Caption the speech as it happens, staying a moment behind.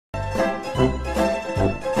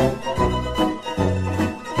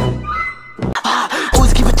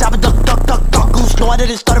that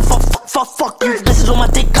it started. Fuck you. This is on my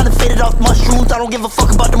dick, kinda faded off mushrooms. I don't give a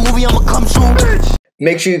fuck about the movie, I'ma come soon.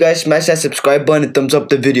 Make sure you guys smash that subscribe button and thumbs up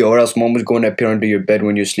the video, or else Momo's going to appear under your bed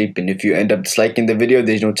when you're sleeping. If you end up disliking the video,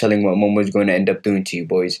 there's no telling what Momo's going to end up doing to you,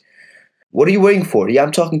 boys. What are you waiting for? Yeah,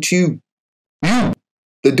 I'm talking to you.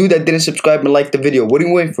 The dude that didn't subscribe and like the video. What are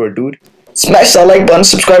you waiting for, dude? Smash that like button,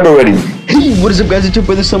 subscribe already. Hey, what is up, guys? It's your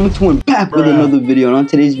brother Summer 2 and back with another video. And on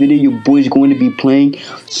today's video, your boy's going to be playing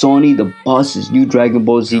Sony the Boss's new Dragon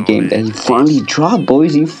Ball Z game that he finally dropped,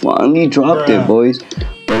 boys. He finally dropped it, boys.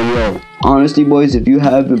 But yo, honestly, boys, if you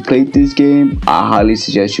haven't played this game, I highly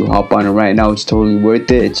suggest you hop on it right now. It's totally worth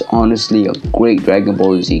it. It's honestly a great Dragon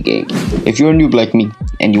Ball Z game. If you're a noob like me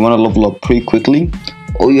and you want to level up pretty quickly,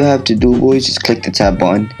 all you have to do, boys, is click the tab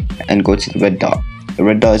button and go to the red dot. The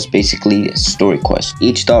red dot is basically a story quest.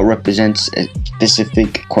 Each dot represents a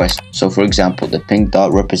specific quest. So for example, the pink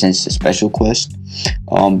dot represents the special quest.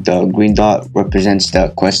 The green dot represents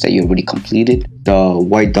the quest that you already completed. The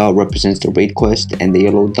white dot represents the raid quest, and the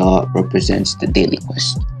yellow dot represents the daily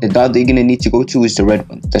quest. The dot that you're gonna need to go to is the red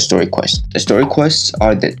one, the story quest. The story quests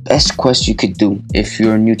are the best quests you could do if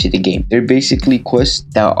you're new to the game. They're basically quests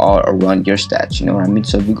that are around your stats, you know what I mean?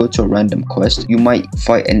 So if you go to a random quest, you might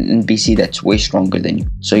fight an NPC that's way stronger than you.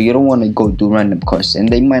 So you don't want to go do random quests, and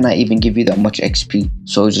they might not even give you that much XP.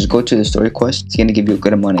 So just go to the story quest. It's gonna give you a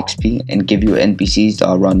good amount of XP and give you NPCs that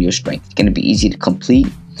are around your strength. It's gonna be easy to complete.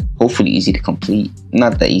 Hopefully easy to complete.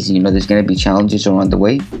 Not that easy, you know, there's gonna be challenges around the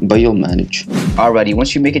way, but you'll manage. Alrighty,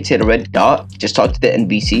 once you make it to the red dot, just talk to the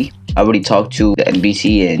NPC. I already talked to the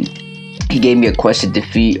NPC and he gave me a quest to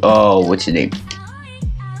defeat, what's his name?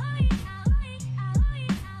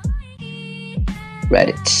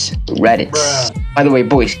 Raditz. By the way,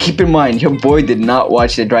 boys, keep in mind, your boy did not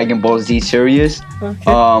watch the Dragon Ball Z series. Okay.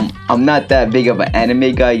 I'm not that big of an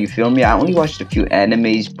anime guy, you feel me? I only watched a few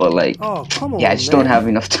animes, but like, come on, yeah, I just don't have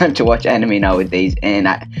enough time to watch anime nowadays. And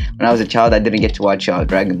when I was a child, I didn't get to watch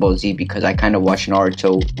Dragon Ball Z because I kind of watched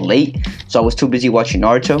Naruto late. So I was too busy watching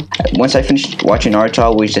Naruto. Once I finished watching Naruto, I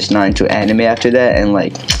was just not into anime after that. And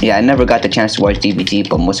like, yeah, I never got the chance to watch DBT,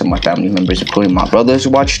 but most of my family members, including my brothers,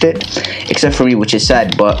 watched it. Except for me, which is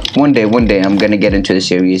sad, but one day I'm gonna get into the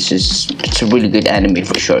series. It's a really good anime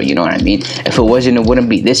for sure, you know what I mean? If it wasn't, it wouldn't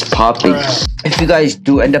be this popping. If you guys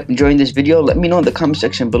do end up enjoying this video, let me know in the comment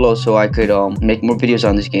section below so I could make more videos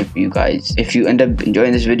on this game for you guys. If you end up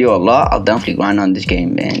enjoying this video a lot, I'll definitely grind on this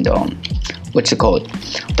game and what's it called?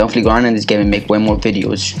 Definitely grind on this game and make way more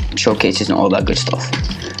videos, showcases and all that good stuff.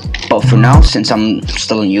 But for now, since I'm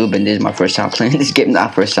still a noob and this is my first time playing this game,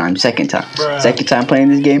 not first time, second time playing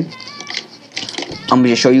this game, I'm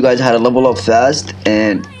going to show you guys how to level up fast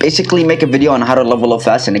and basically make a video on how to level up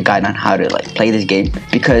fast and a guide on how to like play this game,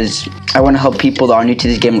 because I want to help people that are new to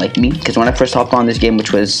this game like me. Because when I first hopped on this game,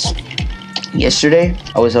 which was yesterday,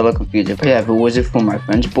 I was a little confused. But yeah, if it wasn't for my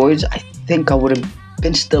friends, boys, I think I would have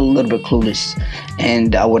been still a little bit clueless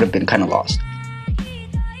and I would have been kind of lost.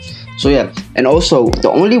 So yeah, and also the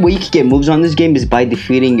only way you can get moves on this game is by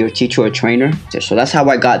defeating your teacher or trainer. So that's how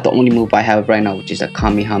I got the only move I have right now, which is a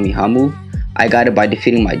Kamehameha move. I got it by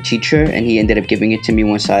defeating my teacher, and he ended up giving it to me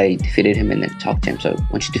once I defeated him and then talked to him. So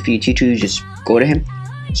once you defeat your teacher, you just go to him,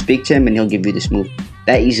 speak to him, and he'll give you this move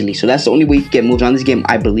that easily. So that's the only way you can get moves on this game,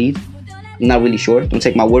 I believe. I'm not really sure. Don't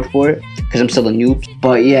take my word for it, because I'm still a noob.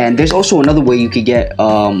 But yeah, and there's also another way you could get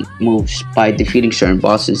moves by defeating certain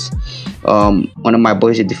bosses. One of my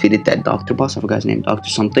boys had defeated that doctor boss. I forgot his name, Doctor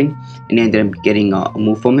something, and he ended up getting a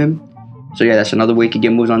move from him. So yeah, that's another way you can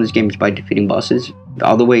get moves on this game, is by defeating bosses. The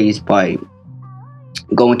other way is by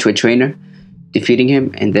going to a trainer, defeating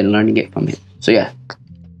him, and then learning it from him. So yeah,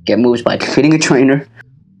 get moves by defeating a trainer,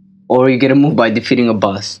 or you get a move by defeating a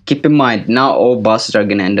boss. Keep in mind, not all bosses are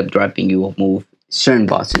gonna end up dropping you a move, certain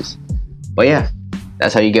bosses. But yeah,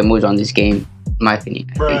 that's how you get moves on this game, in my opinion.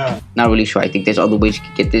 I think. Not really sure. I think there's other ways you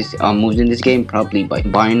can get this moves in this game, probably by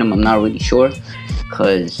buying them. I'm not really sure,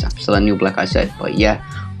 because I'm still a noob, like I said. But yeah,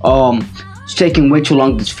 it's taking way too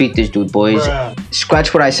long to defeat this dude, boys.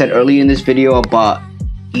 Scratch what I said earlier in this video about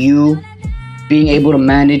you being able to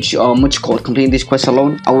manage completing this quest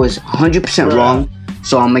alone. I was 100% wrong.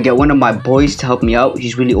 So I'm gonna get one of my boys to help me out.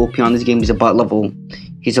 He's really OP on this game. He's about level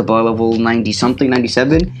 90 something,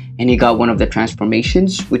 97, and he got one of the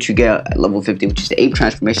transformations, which you get at level 50, which is the ape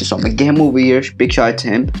transformation. So I'm gonna get him over here. Big shout out to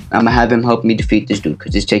him. I'm gonna have him help me defeat this dude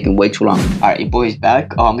because it's taking way too long. Alright, your boy's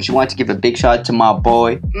back. I just wanted to give a big shout out to my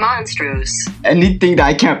boy Monstrous. Anything that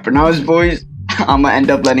I can't pronounce, boys, I'm gonna end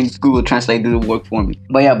up letting Google Translate do the work for me.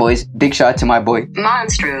 But yeah, boys, big shout out to my boy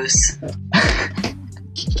Monstrous.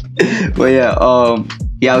 But yeah,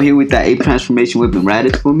 out here with that ape transformation whipping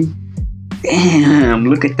Raditz for me. Damn,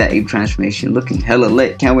 look at that ape transformation. Looking hella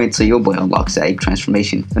lit. Can't wait until your boy unlocks that ape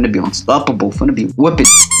transformation. Finna be unstoppable. Finna be whipping.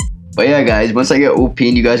 But yeah, guys, once I get OP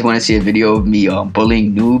and you guys want to see a video of me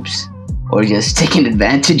bullying noobs or just taking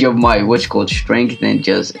advantage of my what's called strength and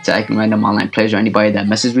just attacking random online players or anybody that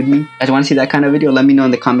messes with me, you guys want to see that kind of video, let me know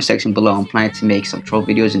in the comment section below. I'm planning to make some troll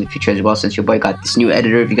videos in the future as well, since your boy got this new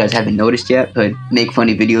editor. If you guys haven't noticed yet, could make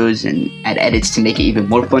funny videos and add edits to make it even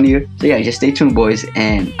more funnier. So yeah, just stay tuned, boys.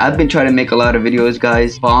 And I've been trying to make a lot of videos,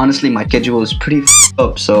 guys, but honestly my schedule is pretty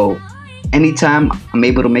up, so anytime I'm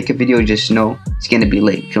able to make a video, just know it's gonna be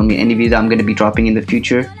late. Feel me? Any video that I'm gonna be dropping in the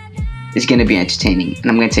future is gonna be entertaining,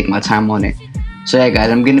 and I'm gonna take my time on it. So yeah, guys,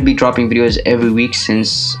 I'm gonna be dropping videos every week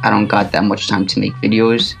since I don't got that much time to make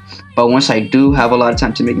videos. But once I do have a lot of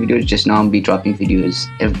time to make videos, just know I'm gonna be dropping videos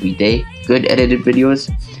every day, good edited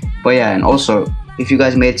videos. But yeah, and also if you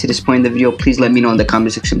guys made it to this point in the video, please let me know in the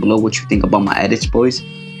comment section below what you think about my edits, boys.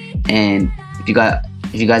 And if you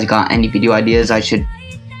guys got any video ideas I should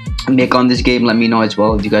make on this game, let me know as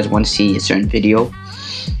well. If you guys want to see a certain video,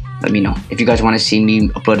 let me know. If you guys want to see me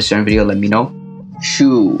upload a certain video, let me know.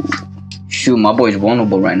 Shoot, my boy's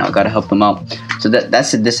vulnerable right now. Gotta help him out. So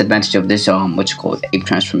that's the disadvantage of this what's called ape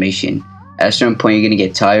transformation. At a certain point, you're gonna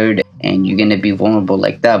get tired and you're gonna be vulnerable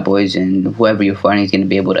like that, boys, and whoever you're fighting is gonna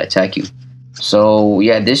be able to attack you. So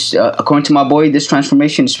yeah, this according to my boy, this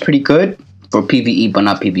transformation is pretty good for PvE but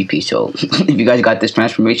not PvP. So if you guys got this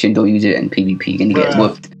transformation, don't use it in PvP. You're gonna get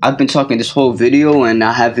whipped. I've been talking this whole video and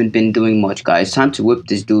I haven't been doing much, guys. Time to whip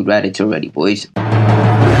this dude Raditz already, boys.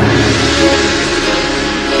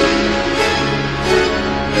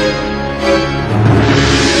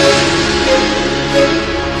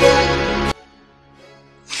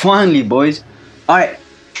 Finally, boys. Alright,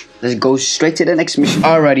 let's go straight to the next mission.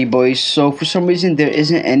 Alrighty, boys. So for some reason there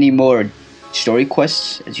isn't any more story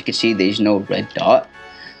quests. As you can see, there's no red dot,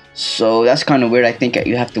 so that's kind of weird. I think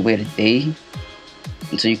you have to wait a day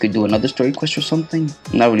until you could do another story quest or something.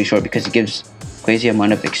 I'm not really sure because it gives crazy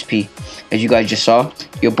amount of XP. As you guys just saw,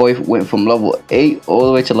 your boy went from level 8 all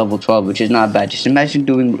the way to level 12, which is not bad. Just imagine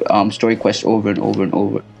doing story quests over and over and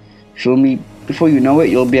over. Feel me? Before you know it,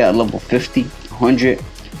 you'll be at level 50, 100.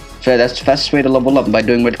 So that's the fastest way to level up, by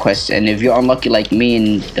doing red quests. And if you're unlucky like me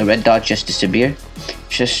and the red dot just disappear,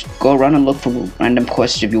 just go around and look for random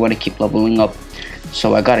quests if you want to keep leveling up.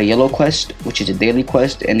 So I got a yellow quest, which is a daily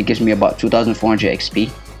quest, and it gives me about 2,400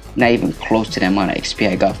 XP. Not even close to the amount of XP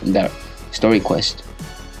I got from that story quest.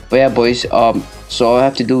 But yeah, boys, so all I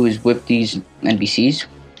have to do is whip these NPCs,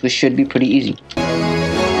 which should be pretty easy.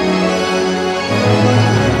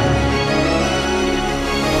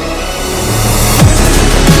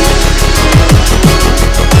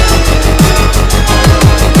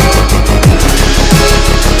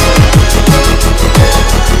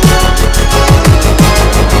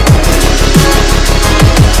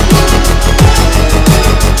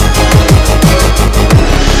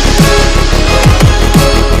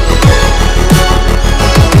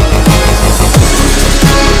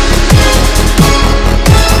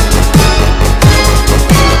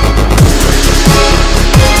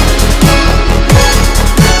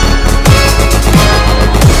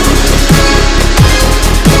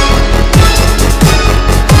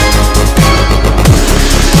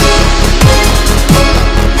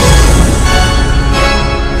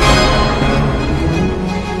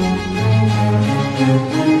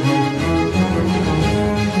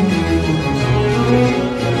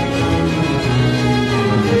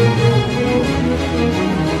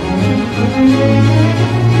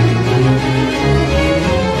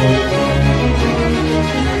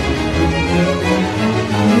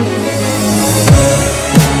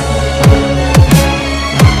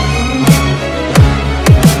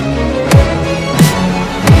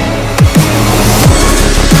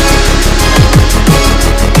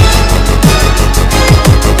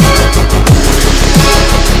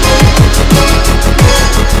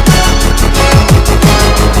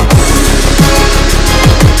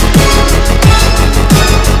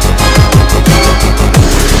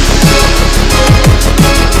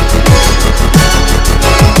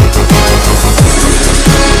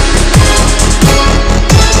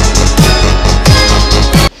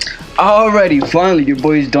 Alrighty, finally your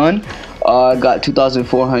boy's done. Got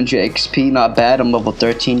 2,400 XP, not bad. I'm level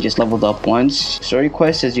 13, just leveled up once. Story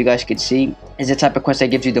quest, as you guys can see, is the type of quest that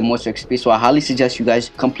gives you the most XP, so I highly suggest you guys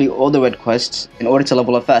complete all the red quests in order to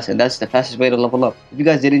level up fast, and that's the fastest way to level up. If you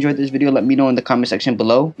guys did enjoy this video, let me know in the comment section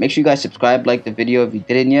below. Make sure you guys subscribe, like the video if you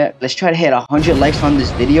didn't yet. Let's try to hit 100 likes on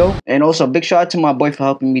this video. And also big shout out to my boy for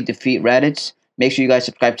helping me defeat Raditz. Make sure you guys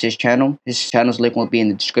subscribe to his channel. His channel's link will be in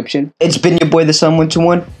the description. It's been your boy, the Sun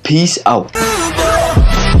 121. Peace out.